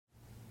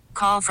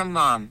Call from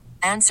mom.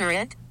 Answer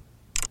it.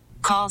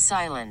 Call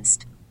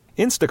silenced.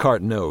 Instacart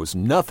knows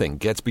nothing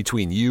gets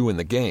between you and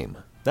the game.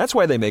 That's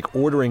why they make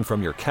ordering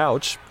from your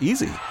couch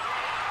easy.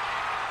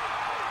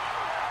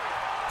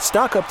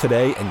 Stock up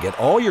today and get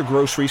all your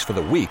groceries for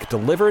the week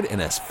delivered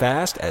in as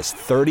fast as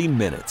 30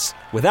 minutes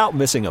without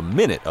missing a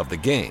minute of the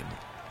game.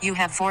 You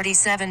have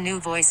 47 new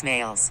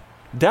voicemails.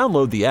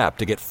 Download the app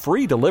to get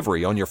free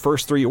delivery on your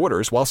first 3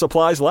 orders while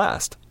supplies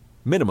last.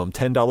 Minimum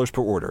 $10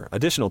 per order.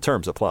 Additional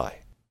terms apply.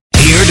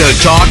 Here to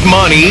talk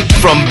money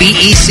from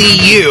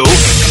BECU,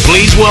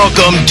 please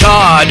welcome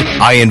Todd.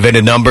 I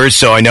invented numbers,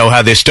 so I know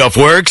how this stuff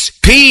works.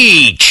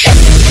 Pietzsch.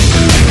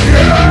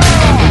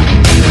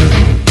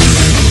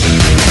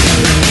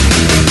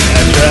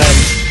 That's right.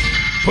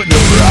 Putting the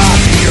rock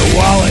in your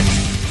wallet.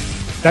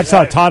 That's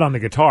Todd on the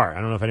guitar. I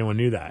don't know if anyone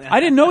knew that.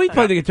 I didn't know he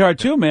played the guitar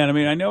too, man. I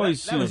mean, I know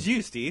he's. That was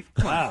you, Steve.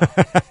 Wow.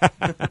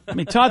 I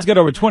mean, Todd's got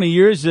over 20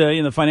 years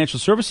in the financial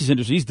services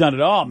industry. He's done it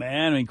all,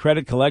 man. I mean,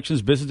 credit,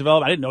 collections, business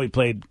development. I didn't know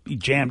he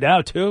jammed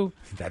out too.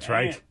 That's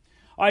right.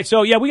 All right,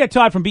 so yeah, we got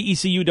Todd from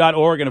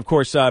BECU.org, and of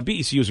course,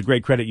 BECU is a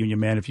great credit union,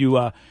 man. If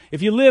you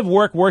live,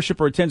 work, worship,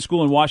 or attend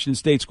school in Washington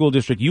State School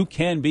District, you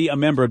can be a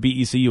member of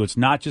BECU. It's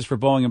not just for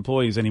Boeing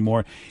employees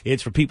anymore;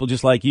 it's for people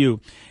just like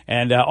you.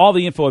 And all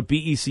the info at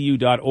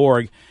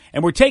BECU.org.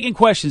 And we're taking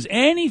questions,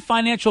 any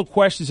financial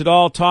questions at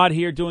all. Todd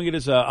here doing it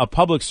as a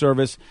public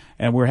service,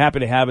 and we're happy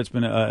to have it. It's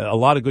been a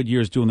lot of good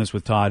years doing this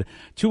with Todd.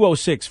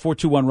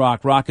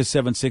 206-421-ROCK. ROCK is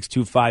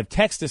 7625.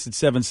 Text us at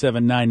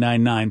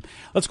 77999.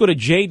 Let's go to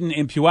Jayden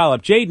in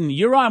Puyallup. Jayden,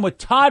 you're on with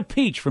Todd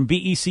Pietzsch from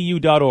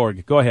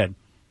BECU.org. Go ahead.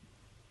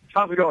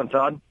 How's it going,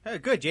 Todd? Hey,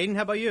 good, Jayden.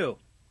 How about you?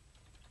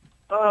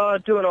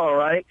 Doing all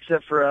right,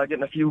 except for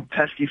getting a few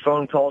pesky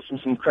phone calls from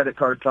some credit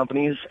card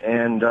companies.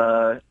 And,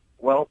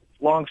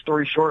 long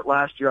story short,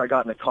 last year I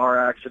got in a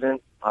car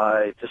accident.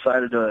 I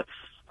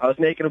was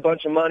making a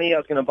bunch of money. I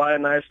was going to buy a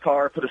nice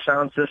car, put a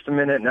sound system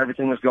in it, and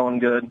everything was going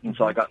good. And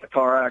so I got in a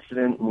car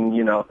accident, and,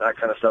 that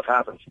kind of stuff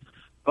happens.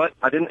 But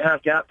I didn't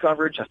have gap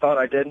coverage. I thought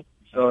I did.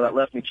 So that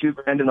left me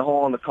 $2,000 in the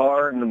hole on the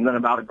car, and then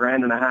about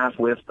 $1,500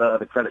 with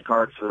the credit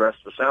card for the rest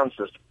of the sound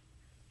system.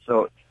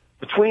 So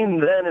between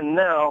then and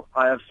now,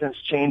 I have since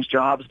changed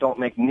jobs, don't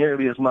make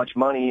nearly as much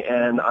money,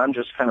 and I'm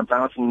just kind of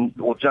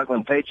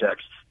juggling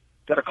paychecks.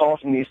 Got a call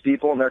from these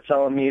people, and they're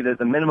telling me that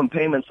the minimum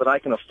payments that I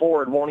can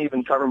afford won't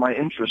even cover my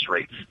interest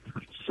rates.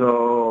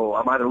 So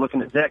I'm either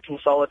looking at debt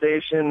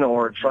consolidation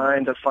or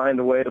trying to find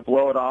a way to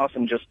blow it off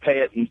and just pay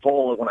it in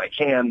full when I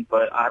can,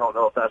 but I don't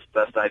know if that's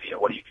the best idea.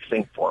 What do you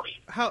think for me?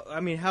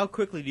 How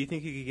quickly do you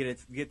think you could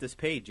get this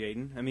paid,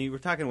 Jayden? I mean, we're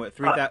talking, what,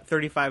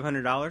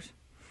 $3,500?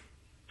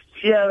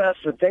 Yeah, that's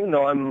the thing,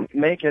 though. I'm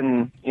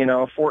making,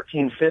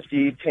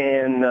 $1,450,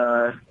 paying.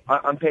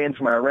 I'm paying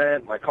for my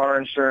rent, my car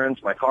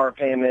insurance, my car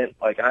payment.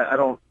 Like I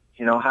don't,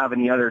 have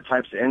any other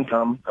types of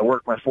income. I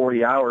work my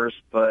 40 hours,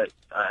 but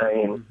I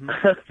mean,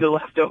 the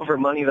leftover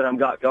money that I'm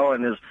got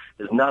going is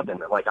nothing.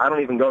 Like I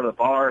don't even go to the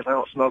bars. I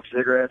don't smoke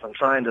cigarettes. I'm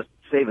trying to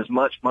save as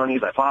much money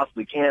as I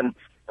possibly can, and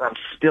I'm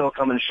still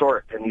coming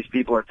short. And these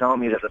people are telling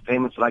me that the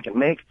payments that I can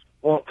make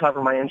won't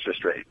cover my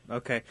interest rate.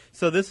 Okay,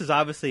 so this is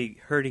obviously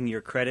hurting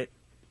your credit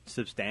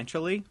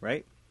substantially,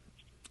 right?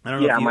 I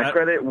don't know. Yeah, my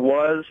credit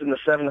was in the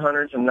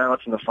 700s, and now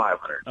it's in the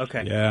 500s.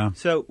 Okay. Yeah.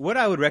 So what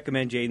I would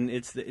recommend, Jayden,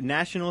 it's the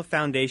National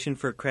Foundation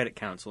for Credit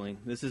Counseling.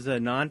 This is a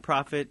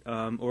nonprofit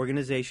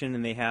organization,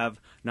 and they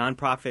have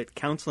nonprofit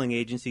counseling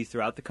agencies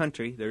throughout the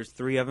country. There's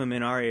 3 of them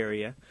in our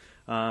area.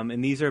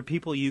 And these are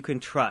people you can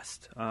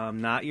trust,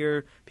 not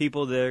your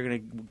people that are going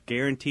to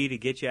guarantee to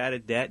get you out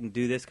of debt and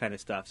do this kind of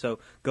stuff. So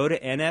go to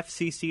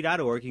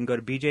nfcc.org. You can go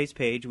to BJ's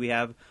page. We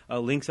have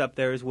links up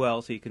there as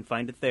well, so you can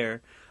find it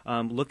there.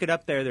 Look it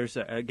up there. There's,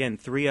 again,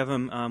 3 of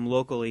them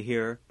locally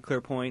here,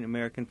 ClearPoint,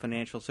 American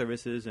Financial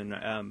Services,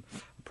 and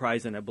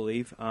Prison, I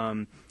believe.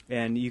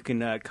 And you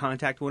can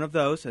contact one of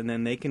those, and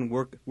then they can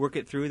work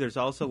it through. There's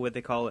also what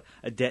they call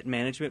a debt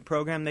management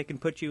program they can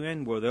put you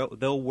in, where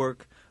they'll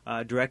work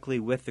directly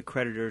with the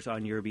creditors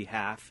on your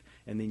behalf,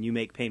 and then you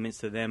make payments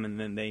to them, and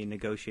then they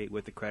negotiate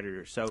with the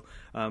creditors. So,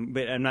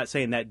 but I'm not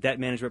saying that debt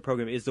management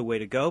program is the way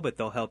to go, but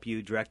they'll help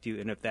you, direct you,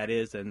 and if that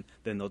is, then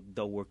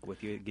they'll work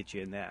with you, get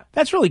you in that.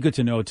 That's really good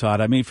to know, Todd.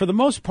 I mean, for the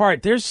most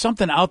part, there's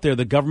something out there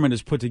the government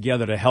has put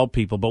together to help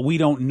people, but we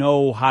don't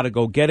know how to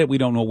go get it. We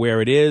don't know where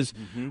it is,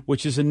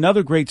 which is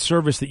another great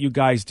service that you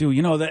guys do.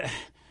 That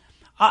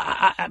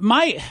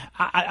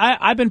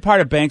I've been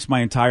part of banks my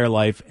entire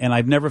life, and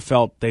I've never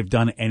felt they've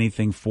done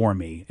anything for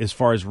me as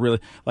far as really,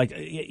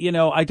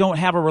 I don't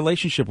have a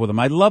relationship with them.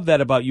 I love that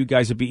about you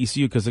guys at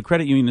BECU, because the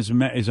credit union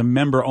is a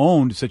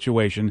member-owned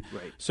situation.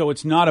 Right. So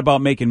it's not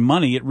about making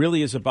money. It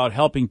really is about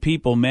helping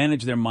people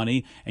manage their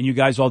money, and you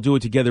guys all do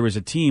it together as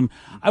a team.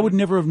 I would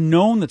never have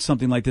known that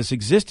something like this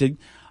existed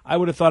I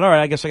would have thought, all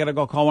right, I guess I got to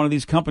go call one of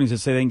these companies and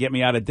say they can get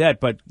me out of debt.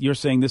 But you're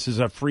saying this is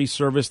a free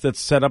service that's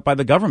set up by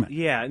the government.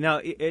 Yeah,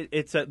 no,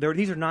 these are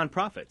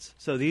nonprofits.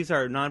 So these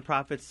are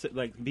nonprofits,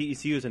 like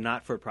BECU is a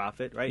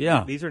not-for-profit, right?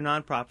 Yeah. These are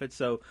nonprofits,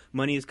 so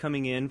money is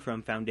coming in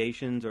from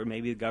foundations or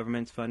maybe the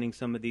government's funding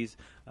some of these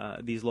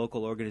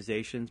local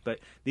organizations. But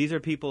these are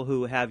people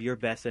who have your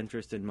best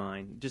interest in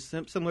mind, just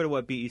similar to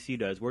what BECU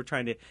does. We're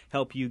trying to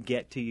help you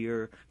get to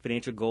your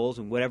financial goals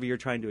and whatever you're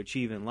trying to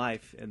achieve in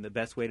life, and the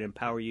best way to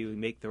empower you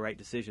and make the right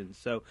decisions.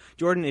 So,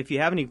 Jordan, if you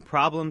have any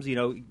problems,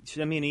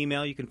 send me an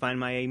email. You can find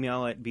my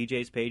email at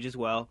BJ's page as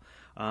well.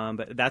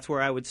 But that's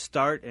where I would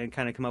start and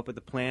kind of come up with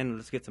a plan and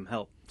let's get some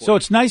help. So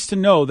it's nice to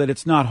know that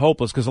it's not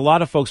hopeless, because a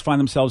lot of folks find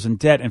themselves in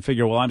debt and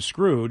figure, well, I'm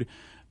screwed.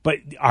 But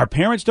our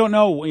parents don't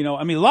know,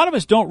 a lot of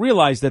us don't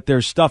realize that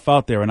there's stuff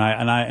out there.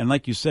 And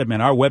like you said,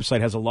 man, our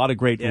website has a lot of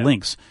great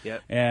links.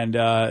 Yep. And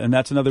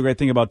that's another great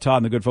thing about Todd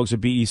and the good folks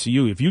at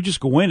BECU. If you just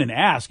go in and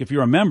ask, if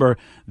you're a member,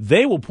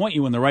 they will point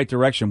you in the right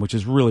direction, which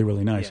is really,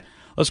 really nice. Yeah.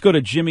 Let's go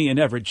to Jimmy and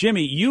Everett.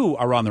 Jimmy, you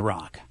are on the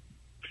rock.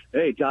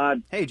 Hey,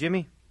 Todd. Hey,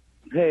 Jimmy.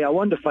 Hey, I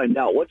wanted to find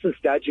out, what's the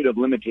statute of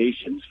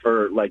limitations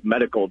for, like,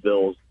 medical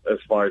bills as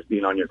far as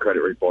being on your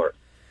credit report?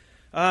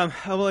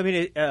 Well, I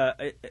mean,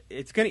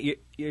 it's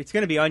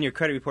gonna be on your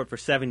credit report for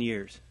 7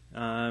 years,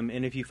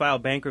 and if you file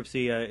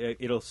bankruptcy,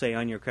 it'll say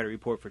on your credit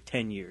report for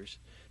 10 years.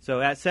 So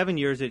at 7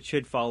 years, it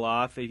should fall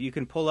off. If you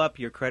can pull up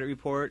your credit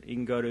report, you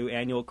can go to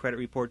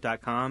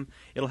annualcreditreport.com.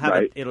 It'll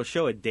have it'll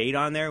show a date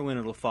on there when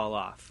it'll fall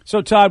off.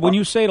 So, Todd, when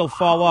you say it'll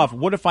fall off,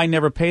 what if I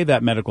never pay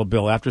that medical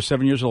bill? After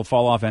 7 years, it'll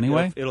fall off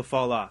anyway? It'll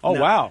fall off. Oh,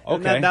 now, wow.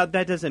 Okay.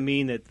 That doesn't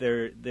mean that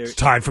they're It's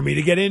time for me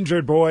to get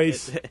injured,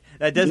 boys.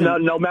 That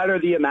doesn't. No matter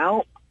the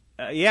amount?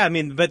 Yeah, I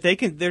mean, but they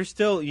can. They're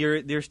still.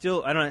 They're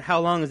still. I don't know.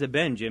 How long has it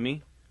been,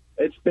 Jimmy?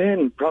 It's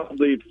been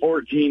probably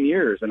 14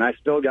 years, and I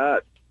still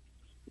got,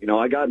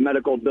 I got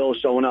medical bills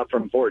showing up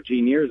from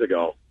 14 years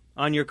ago.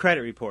 On your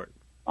credit report?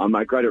 On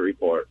my credit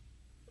report.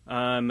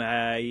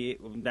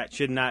 That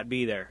should not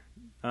be there.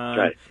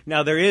 Okay.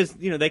 Now, there is,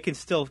 they can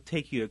still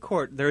take you to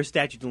court. There is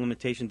statute of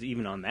limitations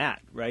even on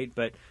that, right?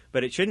 But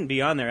it shouldn't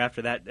be on there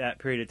after that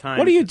period of time.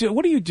 What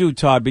do you do,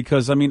 Todd?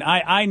 Because, I mean,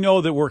 I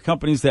know that were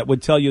companies that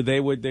would tell you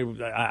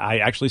I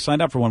actually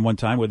signed up for one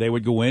time where they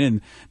would go in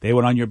and they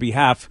would, on your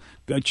behalf,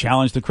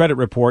 challenge the credit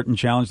report and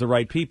challenge the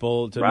right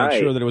people to make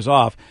sure that it was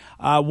off.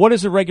 What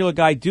does a regular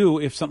guy do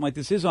if something like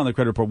this is on the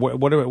credit report?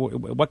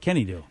 What can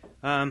he do?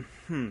 I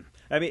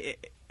mean,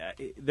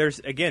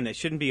 it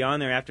shouldn't be on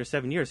there after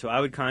 7 years. So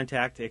I would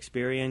contact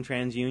Experian,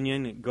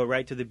 TransUnion, go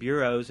right to the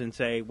bureaus and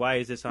say, why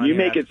is this on here? You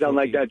make it sound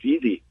like that's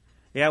easy.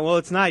 Yeah, well,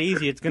 it's not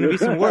easy. It's going to be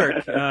some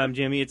work,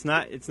 Jimmy. It's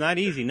not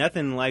easy.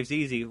 Nothing in life's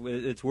easy.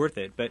 It's worth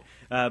it. But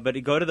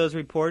go to those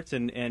reports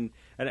and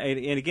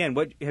again,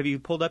 what have you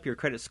pulled up your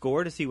credit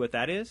score to see what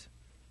that is?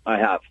 I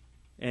have.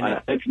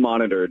 And it's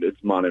monitored.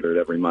 It's monitored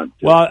every month.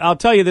 Well, I'll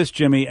tell you this,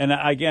 Jimmy, and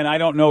again, I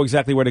don't know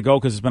exactly where to go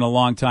because it's been a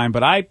long time,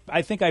 but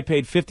I think I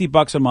paid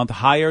 $50 a month,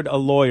 hired a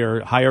lawyer,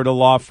 hired a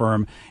law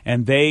firm,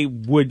 and they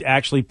would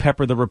actually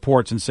pepper the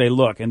reports and say,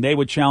 look, and they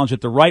would challenge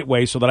it the right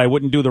way so that I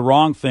wouldn't do the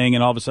wrong thing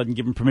and all of a sudden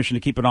give them permission to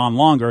keep it on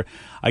longer.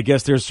 I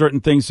guess there's certain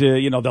things, they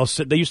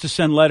used to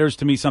send letters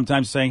to me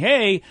sometimes saying,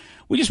 hey,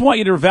 we just want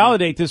you to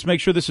validate this,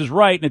 make sure this is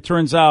right. And it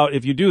turns out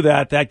if you do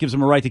that, that gives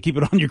them a right to keep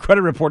it on your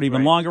credit report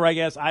even longer, I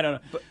guess. I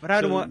don't know. But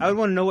I would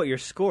want to know what your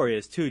score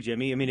is too,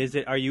 Jimmy. I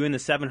mean, are you in the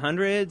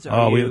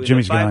 700s?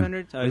 Jimmy's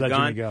gone. Oh, he's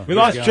gone. We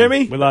lost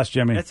Jimmy? We lost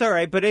Jimmy. That's all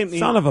right. But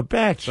son of a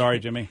bitch. Sorry,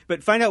 Jimmy.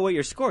 But find out what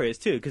your score is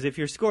too, because if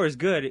your score is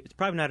good, it's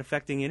probably not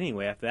affecting it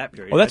anyway after that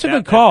period. Well, that's a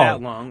good call.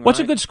 That long, What's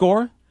a good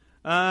score?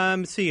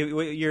 See,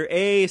 your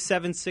A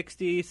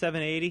 760,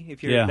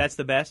 780. That's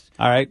the best.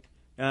 All right.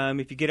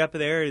 If you get up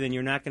there, then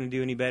you're not going to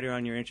do any better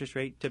on your interest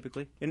rate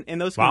typically, and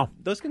those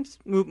can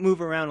move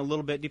around a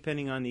little bit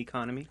depending on the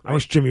economy. Right? I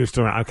wish Jimmy was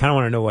still around. I kind of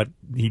want to know what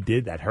he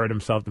did that hurt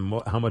himself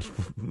and how much,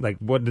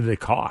 what did it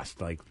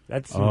cost?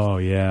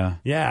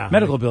 Yeah.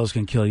 Medical bills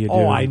can kill you, dude.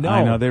 Oh, I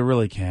know. They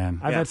really can.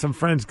 I've had some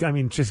friends. I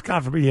mean, just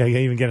God forbid you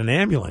even get an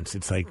ambulance.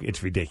 It's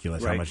it's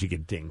ridiculous how much you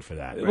get dinged for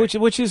that. Right.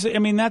 Which is, I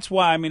mean, that's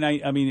why. I mean,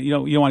 you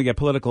don't want to get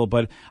political,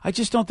 but I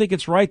just don't think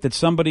it's right that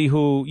somebody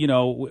who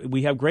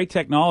we have great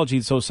technology,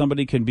 so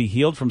somebody can be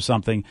healed from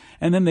something,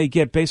 and then they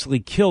get basically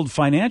killed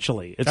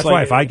financially. That's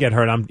why if I get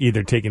hurt, I'm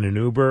either taking an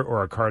Uber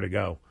or a car to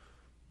go.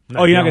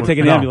 You're not going to take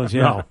an ambulance?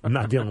 Yeah. No, I'm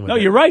not dealing with it. No,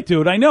 you're right,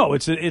 dude. I know.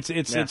 It's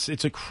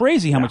a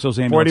crazy how much those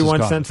ambulances 41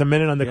 cost. cents a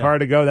minute on the car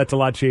to go, that's a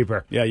lot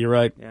cheaper. Yeah, you're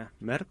right. Yeah,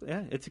 medical.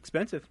 Yeah, it's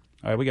expensive.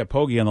 All right, we got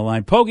Poggy on the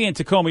line. Poggy in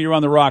Tacoma, you're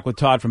on the rock with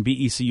Todd from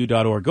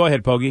BECU.org. Go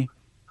ahead, Poggy.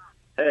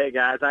 Hey,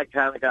 guys. I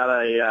kind of got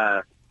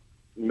a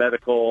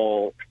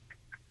medical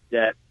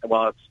debt.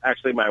 Well, it's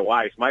actually my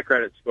wife's. My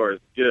credit score is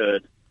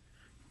good.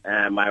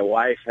 And my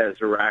wife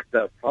has racked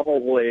up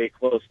probably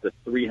close to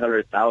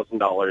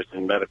 $300,000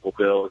 in medical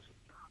bills.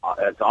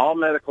 It's all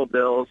medical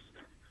bills.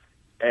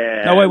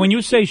 And now, wait, when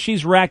you say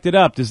she's racked it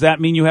up, does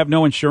that mean you have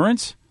no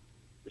insurance?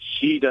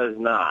 She does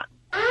not.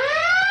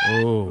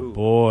 Oh,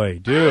 boy,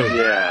 dude.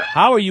 Yeah.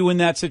 How are you in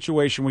that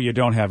situation where you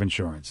don't have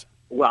insurance?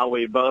 while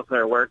we both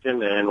are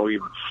working and we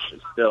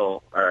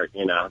still are,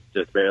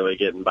 just barely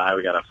getting by.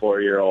 We got a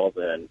 4-year-old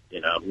and,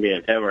 me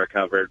and him are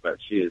covered, but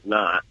she is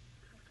not.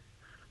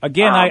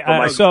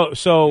 Again,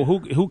 so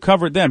who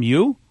covered them?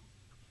 You?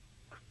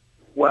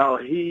 Well,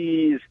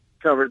 he's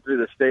covered through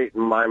the state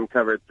and I'm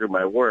covered through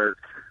my work.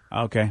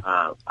 Okay.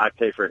 I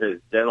pay for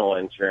his dental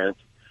insurance.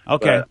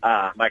 Okay.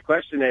 But, my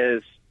question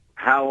is,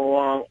 how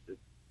long...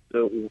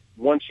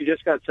 once she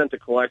just got sent to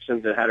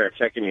collections and had her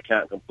checking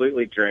account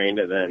completely drained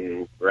and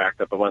then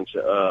racked up a bunch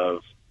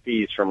of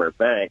fees from her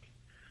bank,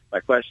 my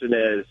question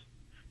is,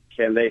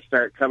 can they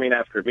start coming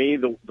after me?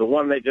 The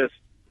one they just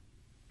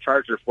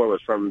charged her for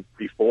was from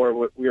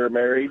before we were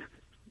married.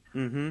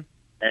 Mm-hmm.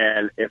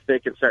 And if they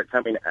could start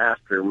coming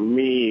after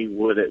me,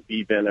 would it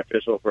be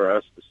beneficial for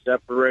us to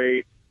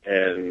separate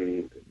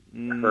and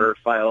her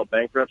file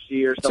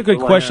bankruptcy or something? That's a good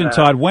like question, that?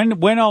 Todd.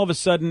 When all of a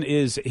sudden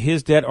is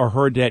his debt or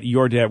her debt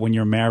your debt when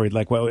you're married?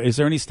 Like, well, is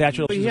there any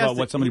statute about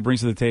what somebody brings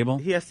to the table?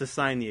 He has to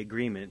sign the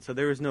agreement, so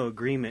there is no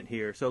agreement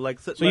here. So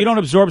you don't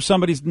absorb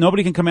somebody's.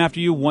 Nobody can come after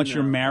you once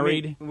you're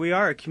married. I mean, we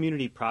are a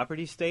community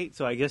property state,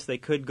 so I guess they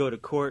could go to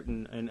court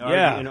and argue.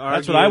 Yeah, and argue,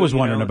 that's what I was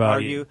wondering about.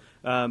 Argue,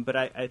 but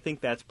I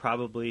think that's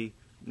probably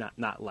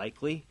not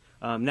likely.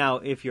 Now,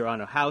 if you're on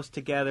a house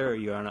together or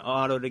you're on an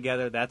auto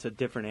together, that's a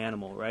different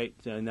animal, right?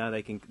 So now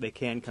they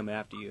can come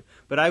after you.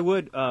 But I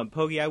would,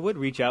 Poggy, I would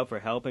reach out for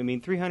help. I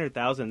mean,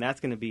 $300,000, that's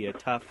going to be a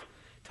tough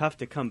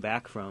to come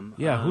back from.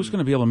 Yeah, who's going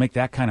to be able to make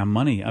that kind of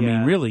money? I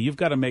mean, really, you've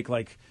got to make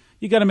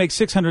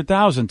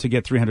 $600,000 to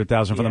get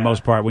 $300,000 for the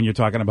most part when you're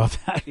talking about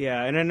that.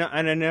 Yeah, and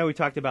I know we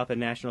talked about the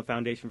National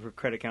Foundation for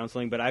Credit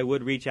Counseling, but I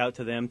would reach out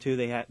to them too.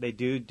 They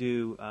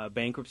do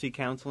bankruptcy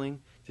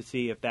counseling to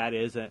see if that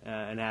is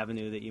an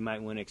avenue that you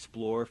might want to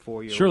explore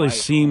for your Surely wife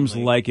seems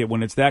only. like it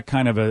when it's that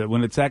kind of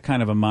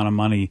amount of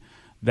money.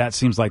 That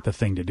seems like the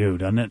thing to do,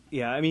 doesn't it?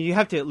 Yeah, I mean, you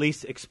have to at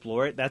least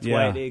explore it. That's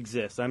why it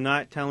exists. I'm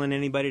not telling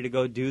anybody to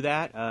go do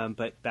that,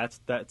 but that's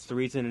the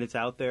reason it's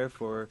out there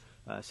for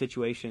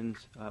situations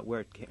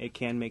where it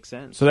can make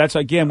sense. So that's,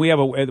 again, we have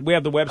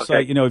the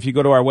website. Okay. If you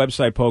go to our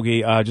website,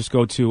 Poggy, just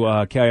go to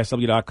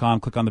KISW.com,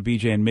 click on the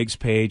BJ and Migs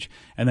page,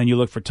 and then you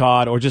look for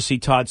Todd, or just see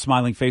Todd's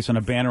smiling face on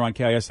a banner on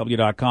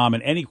KISW.com,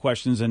 and any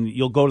questions, and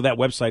you'll go to that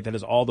website that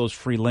has all those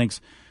free links.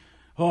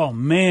 Oh,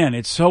 man,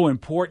 it's so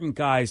important,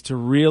 guys, to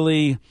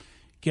really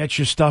get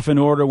your stuff in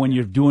order when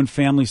you're doing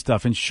family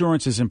stuff.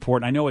 Insurance is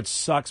important. I know it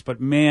sucks,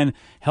 but man,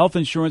 health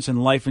insurance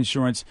and life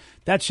insurance,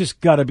 that's just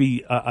got to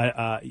be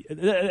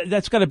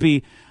that's got to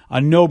be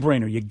a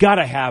no-brainer. You got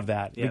to have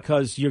that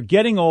because you're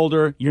getting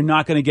older. You're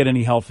not going to get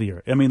any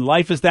healthier. I mean,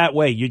 life is that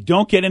way. You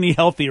don't get any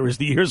healthier as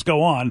the years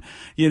go on.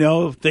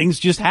 Things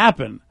just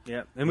happen.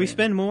 Yeah, and we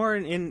spend more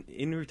in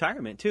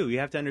retirement too. You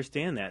have to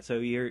understand that. So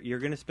you're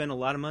going to spend a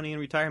lot of money in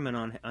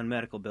retirement on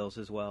medical bills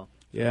as well.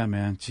 Yeah,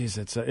 man. Jeez,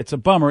 it's a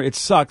bummer. It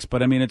sucks,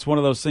 but I mean, it's one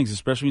of those things,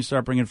 especially when you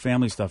start bringing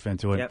family stuff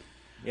into it.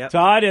 Yep.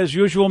 Todd, as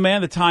usual, man,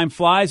 the time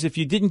flies. If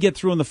you didn't get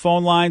through on the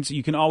phone lines,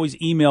 you can always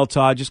email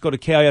Todd. Just go to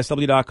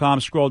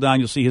KISW.com, scroll down,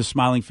 you'll see his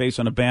smiling face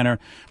on a banner,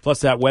 plus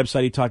that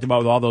website he talked about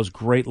with all those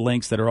great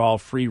links that are all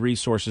free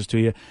resources to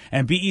you.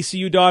 And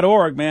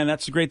BECU.org, man,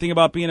 that's the great thing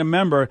about being a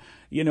member.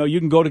 You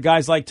can go to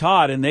guys like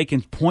Todd, and they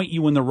can point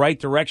you in the right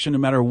direction no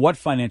matter what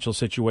financial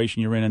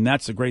situation you're in, and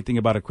that's the great thing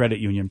about a credit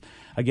union.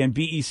 Again,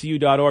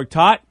 BECU.org.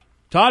 Todd,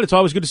 it's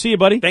always good to see you,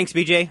 buddy. Thanks,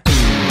 BJ.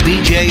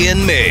 BJ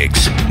and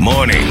Migs,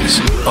 mornings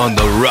on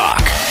The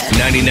Rock,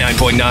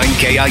 99.9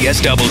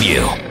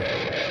 KISW.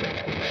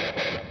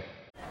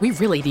 We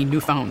really need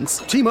new phones.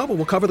 T-Mobile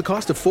will cover the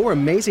cost of 4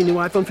 amazing new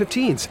iPhone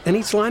 15s, and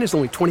each line is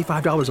only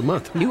 $25 a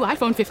month. New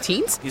iPhone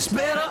 15s? It's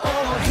better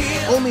over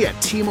here. Only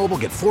at T-Mobile,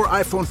 get 4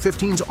 iPhone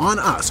 15s on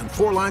us and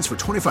 4 lines for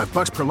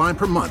 $25 per line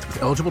per month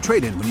with eligible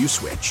trade-in when you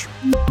switch.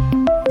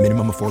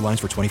 Minimum of 4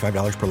 lines for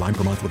 $25 per line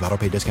per month with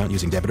autopay discount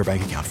using debit or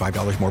bank account.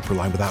 $5 more per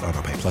line without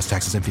autopay, plus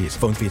taxes and fees.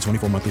 Phone fee at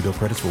 24 monthly bill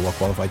credits for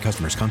well-qualified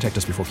customers. Contact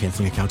us before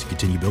canceling account to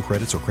continue bill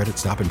credits or credit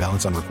stop and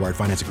balance on required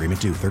finance agreement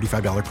due.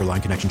 $35 per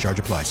line connection charge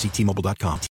applies. See T-Mobile.com.